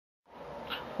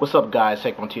What's up, guys?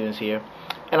 Hec Martinez here,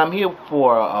 and I'm here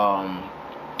for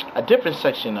a different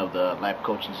section of the life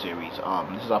coaching series.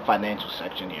 This is our financial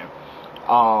section here.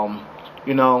 Um,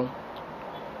 you know,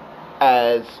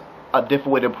 as a different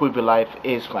way to improve your life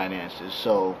is finances.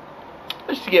 So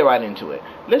let's just get right into it.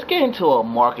 Let's get into a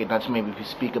market that's maybe if you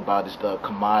speak about is the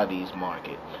commodities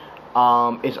market.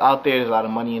 It's out there. There's a lot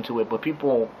of money into it, but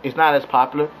it's not as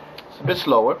popular. It's a bit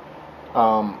slower,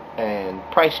 and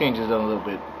price changes a little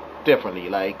bit differently.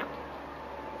 Like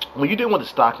when you're dealing with the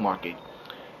stock market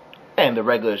and the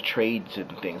regular trades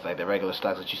and things like the regular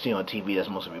stocks that you see on TV, that's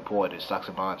mostly reported, stocks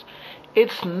and bonds.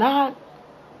 It's not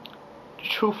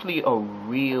truthfully a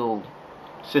real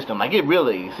system. Like it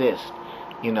really exists,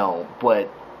 but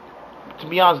to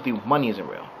be honest with you, money isn't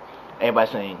real.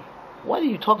 Everybody's saying, "What are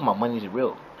you talking about? Money isn't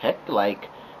real." Heck, like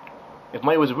if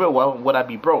money was real, why would I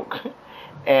be broke?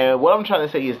 And what I'm trying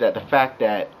to say is that the fact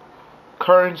that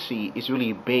currency is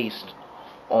really based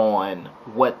on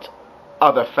what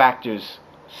other factors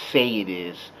say it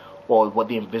is, or what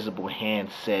the invisible hand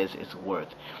says it's worth.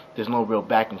 There's no real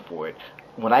backing for it.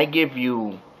 When I give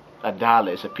you $1,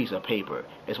 it's a piece of paper.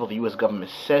 It's what the U.S.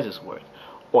 government says it's worth,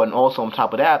 and also on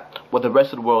top of that, what the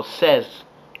rest of the world says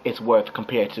it's worth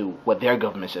compared to what their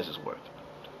government says it's worth.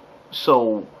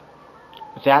 So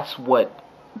that's what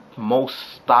most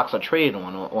stocks are traded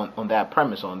on that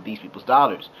premise, on these people's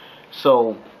dollars.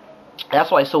 So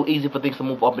that's why it's so easy for things to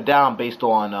move up and down based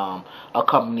on a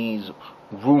company's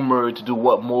rumored to do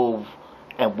what move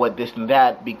and what this and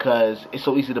that, because it's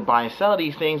so easy to buy and sell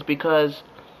these things because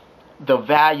the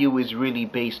value is really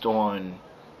based on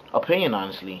opinion,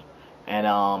 honestly, and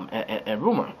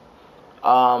rumor.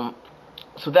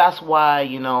 So that's why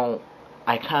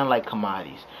I kind of like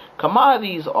commodities.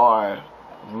 Commodities are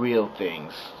real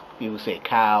things. You would say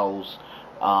cows,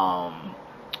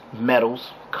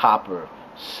 metals, copper,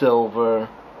 silver,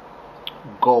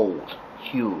 gold,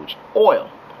 huge, oil,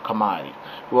 commodity.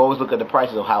 We always look at the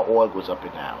prices of how oil goes up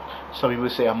and down. Some people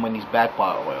say our money's backed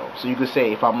by oil. So you could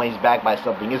say if our money's backed by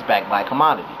something, it's backed by a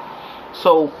commodity.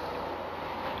 So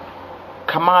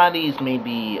commodities may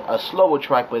be a slower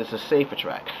track, but it's a safer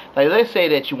track. Like let's say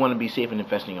that you want to be safe in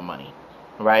investing your money,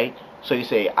 right? So you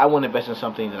say, I want to invest in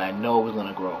something that I know is going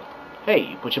to grow.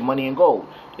 Hey, you put your money in gold.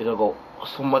 It'll go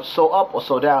so up or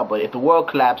so down, but if the world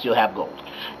collapses, you'll have gold.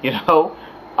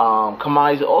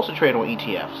 Commodities are also traded on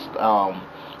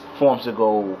ETFs, forms to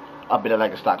go a bit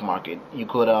like a stock market. You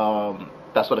could,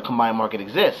 that's why the combined market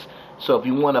exists. So if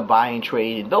you want to buy and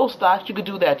trade in those stocks, you could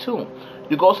do that too.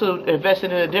 You could also invest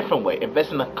in it in a different way.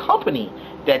 Invest in a company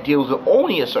that deals with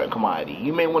only a certain commodity.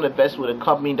 You may want to invest with a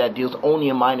company that deals only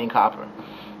in mining copper,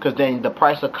 because then the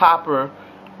price of copper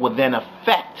will then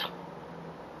affect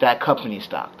that company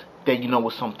stock. Then you know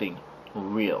it's something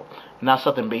real, not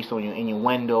something based on your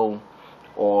innuendo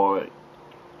or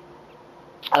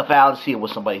a fallacy of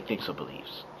what somebody thinks or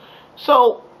believes.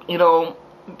 So,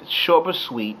 short but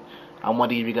sweet, I want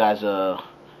to give you guys a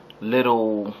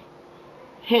little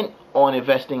hint on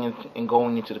investing and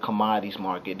going into the commodities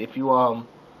market. If you want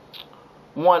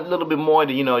a little bit more,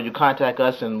 then you contact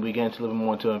us and we get into a little bit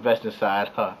more into the investing side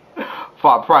for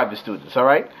our private students. All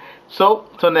right. So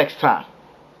till next time,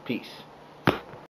 peace.